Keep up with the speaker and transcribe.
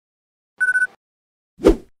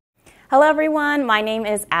Hello everyone, my name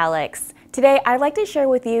is Alex. Today I'd like to share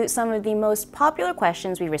with you some of the most popular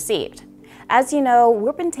questions we received. As you know,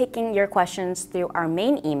 we've been taking your questions through our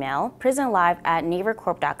main email,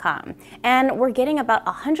 prismlive@navercorp.com, and we're getting about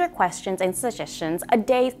 100 questions and suggestions a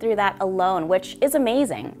day through that alone, which is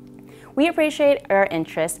amazing. We appreciate your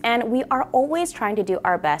interest, and we are always trying to do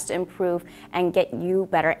our best to improve and get you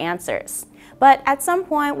better answers. But at some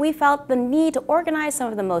point, we felt the need to organize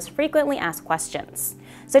some of the most frequently asked questions.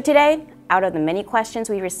 So today, out of the many questions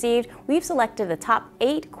we received, we've selected the top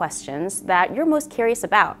 8 questions that you're most curious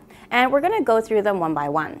about, and we're going to go through them one by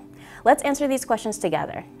one. Let's answer these questions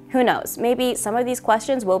together. Who knows, maybe some of these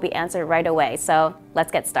questions will be answered right away, so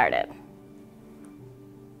let's get started.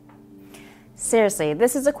 Seriously,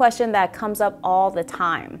 this is a question that comes up all the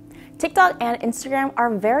time. TikTok and Instagram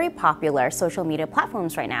are very popular social media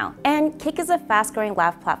platforms right now, and Kick is a fast-growing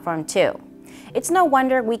live platform too. It's no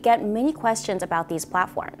wonder we get many questions about these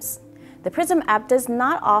platforms. The PRISM app does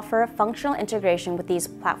not offer functional integration with these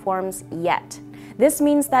platforms yet. This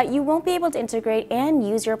means that you won't be able to integrate and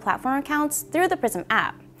use your platform accounts through the PRISM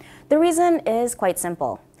app. The reason is quite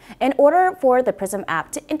simple. In order for the PRISM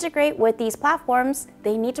app to integrate with these platforms,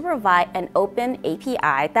 they need to provide an open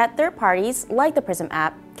API that third parties, like the PRISM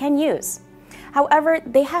app, can use. However,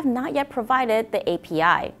 they have not yet provided the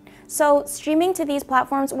API. So streaming to these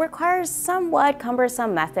platforms requires somewhat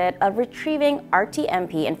cumbersome method of retrieving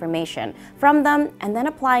RTMP information from them and then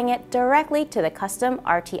applying it directly to the custom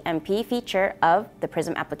RTMP feature of the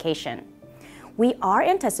PRISM application. We are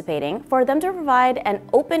anticipating for them to provide an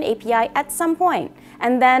open API at some point,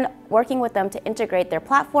 and then working with them to integrate their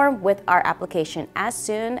platform with our application as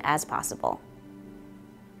soon as possible.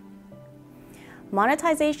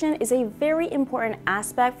 Monetization is a very important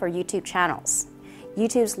aspect for YouTube channels.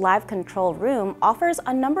 YouTube's Live Control Room offers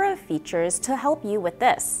a number of features to help you with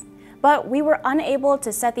this, but we were unable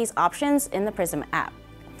to set these options in the PRISM app.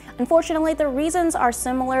 Unfortunately, the reasons are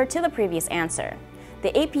similar to the previous answer.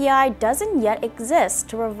 The API doesn't yet exist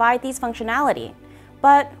to provide these functionality,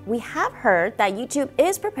 but we have heard that YouTube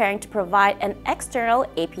is preparing to provide an external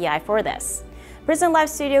API for this. PRISM Live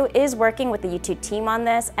Studio is working with the YouTube team on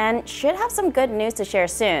this and should have some good news to share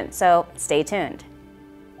soon, so stay tuned.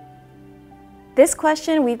 This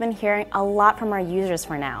question we've been hearing a lot from our users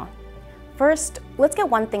for now. First, let's get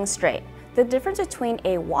one thing straight: the difference between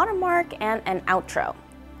a watermark and an outro.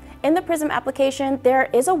 In the PRISM application, there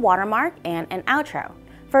is a watermark and an outro.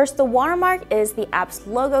 First, the watermark is the app's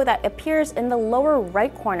logo that appears in the lower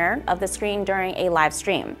right corner of the screen during a live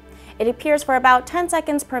stream. It appears for about 10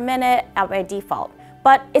 seconds per minute by default,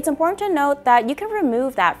 but it's important to note that you can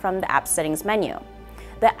remove that from the app settings menu.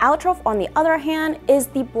 The outro, on the other hand, is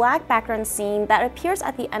the black background scene that appears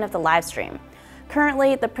at the end of the live stream.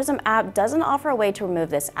 Currently, the PRISM app doesn't offer a way to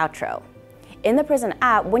remove this outro. In the PRISM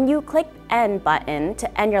app, when you click End button to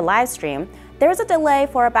end your live stream, there's a delay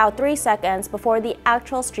for about 3 seconds before the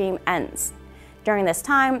actual stream ends. During this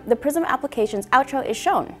time, the PRISM application's outro is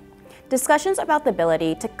shown. Discussions about the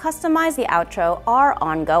ability to customize the outro are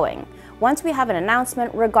ongoing. Once we have an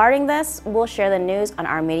announcement regarding this, we'll share the news on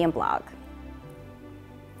our Medium blog.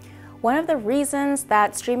 One of the reasons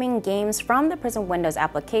that streaming games from the PRISM Windows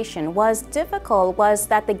application was difficult was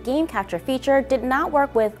that the game capture feature did not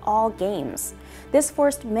work with all games. This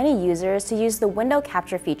forced many users to use the window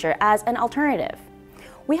capture feature as an alternative.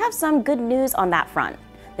 We have some good news on that front.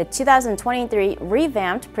 The 2023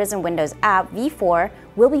 revamped PRISM Windows App V4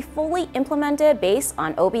 will be fully implemented based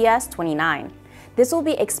on OBS 29. This will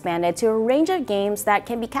be expanded to a range of games that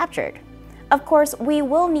can be captured. Of course, we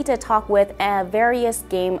will need to talk with various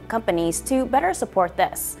game companies to better support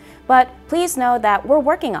this, but please know that we're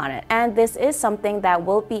working on it, and this is something that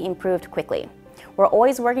will be improved quickly. We're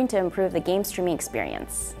always working to improve the game streaming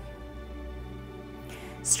experience.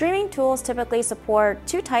 Streaming tools typically support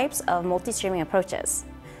 2 types of multi-streaming approaches.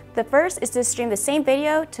 The first is to stream the same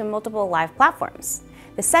video to multiple live platforms.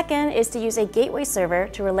 The second is to use a gateway server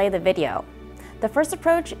to relay the video. The first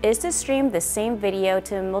approach is to stream the same video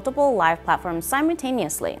to multiple live platforms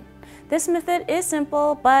simultaneously. This method is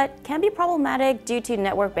simple, but can be problematic due to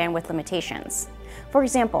network bandwidth limitations. For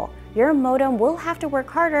example, your modem will have to work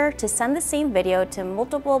harder to send the same video to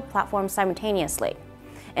multiple platforms simultaneously.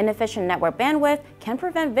 Inefficient network bandwidth can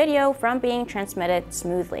prevent video from being transmitted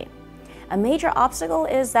smoothly. A major obstacle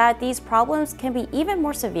is that these problems can be even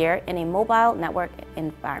more severe in a mobile network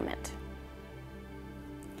environment.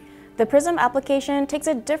 The PRISM application takes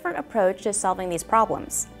a different approach to solving these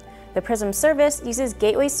problems. The PRISM service uses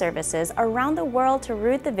gateway services around the world to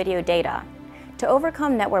route the video data. To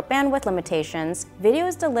overcome network bandwidth limitations, video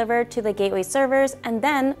is delivered to the gateway servers and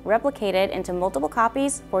then replicated into multiple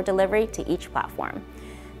copies for delivery to each platform.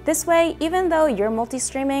 This way, even though you're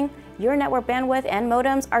multi-streaming, your network bandwidth and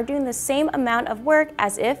modems are doing the same amount of work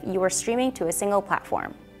as if you were streaming to a single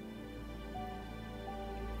platform.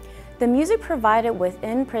 The music provided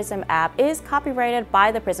within PRISM app is copyrighted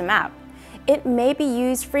by the PRISM app. It may be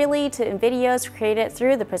used freely to videos created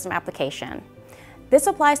through the PRISM application. This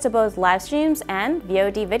applies to both live streams and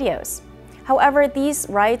VOD videos. However, these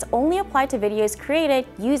rights only apply to videos created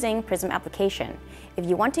using PRISM application. If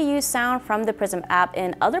you want to use sound from the PRISM app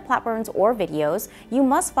in other platforms or videos, you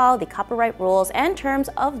must follow the copyright rules and terms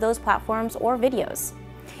of those platforms or videos.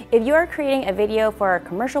 If you are creating a video for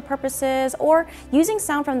commercial purposes or using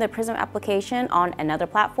sound from the PRISM application on another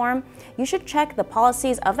platform, you should check the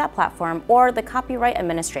policies of that platform or the copyright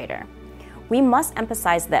administrator. We must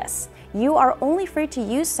emphasize this. You are only free to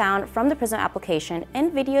use sound from the PRISM application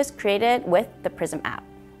in videos created with the PRISM app.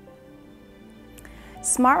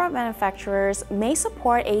 Smartphone manufacturers may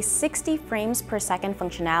support a 60 frames per second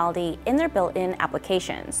functionality in their built-in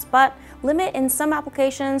applications, but limit in some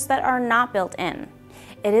applications that are not built in.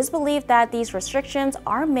 It is believed that these restrictions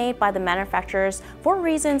are made by the manufacturers for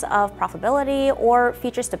reasons of profitability or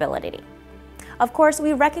feature stability. Of course,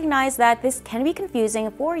 we recognize that this can be confusing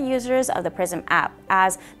for users of the PRISM app,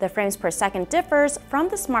 as the frames per second differs from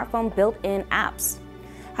the smartphone built-in apps.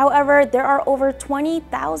 However, there are over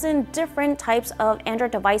 20,000 different types of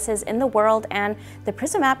Android devices in the world, and the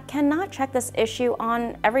PRISM app cannot check this issue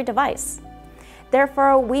on every device.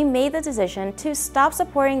 Therefore, we made the decision to stop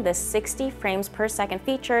supporting the 60 frames per second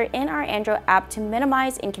feature in our Android app to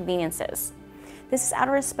minimize inconveniences. This is out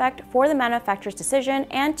of respect for the manufacturer's decision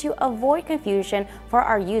and to avoid confusion for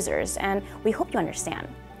our users, and we hope you understand.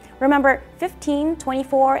 Remember, 15,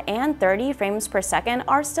 24, and 30 frames per second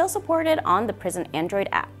are still supported on the PRISM Android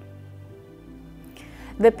app.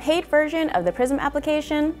 The paid version of the PRISM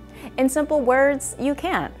application? In simple words, you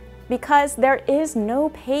can't, because there is no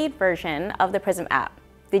paid version of the PRISM app.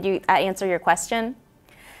 Did that answer your question?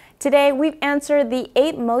 Today, we've answered the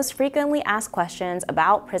 8 most frequently asked questions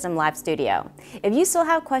about PRISM Live Studio. If you still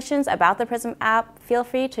have questions about the PRISM app, feel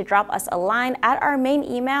free to drop us a line at our main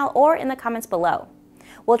email or in the comments below.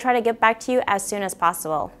 We'll try to get back to you as soon as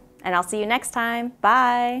possible. And I'll see you next time.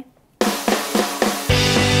 Bye!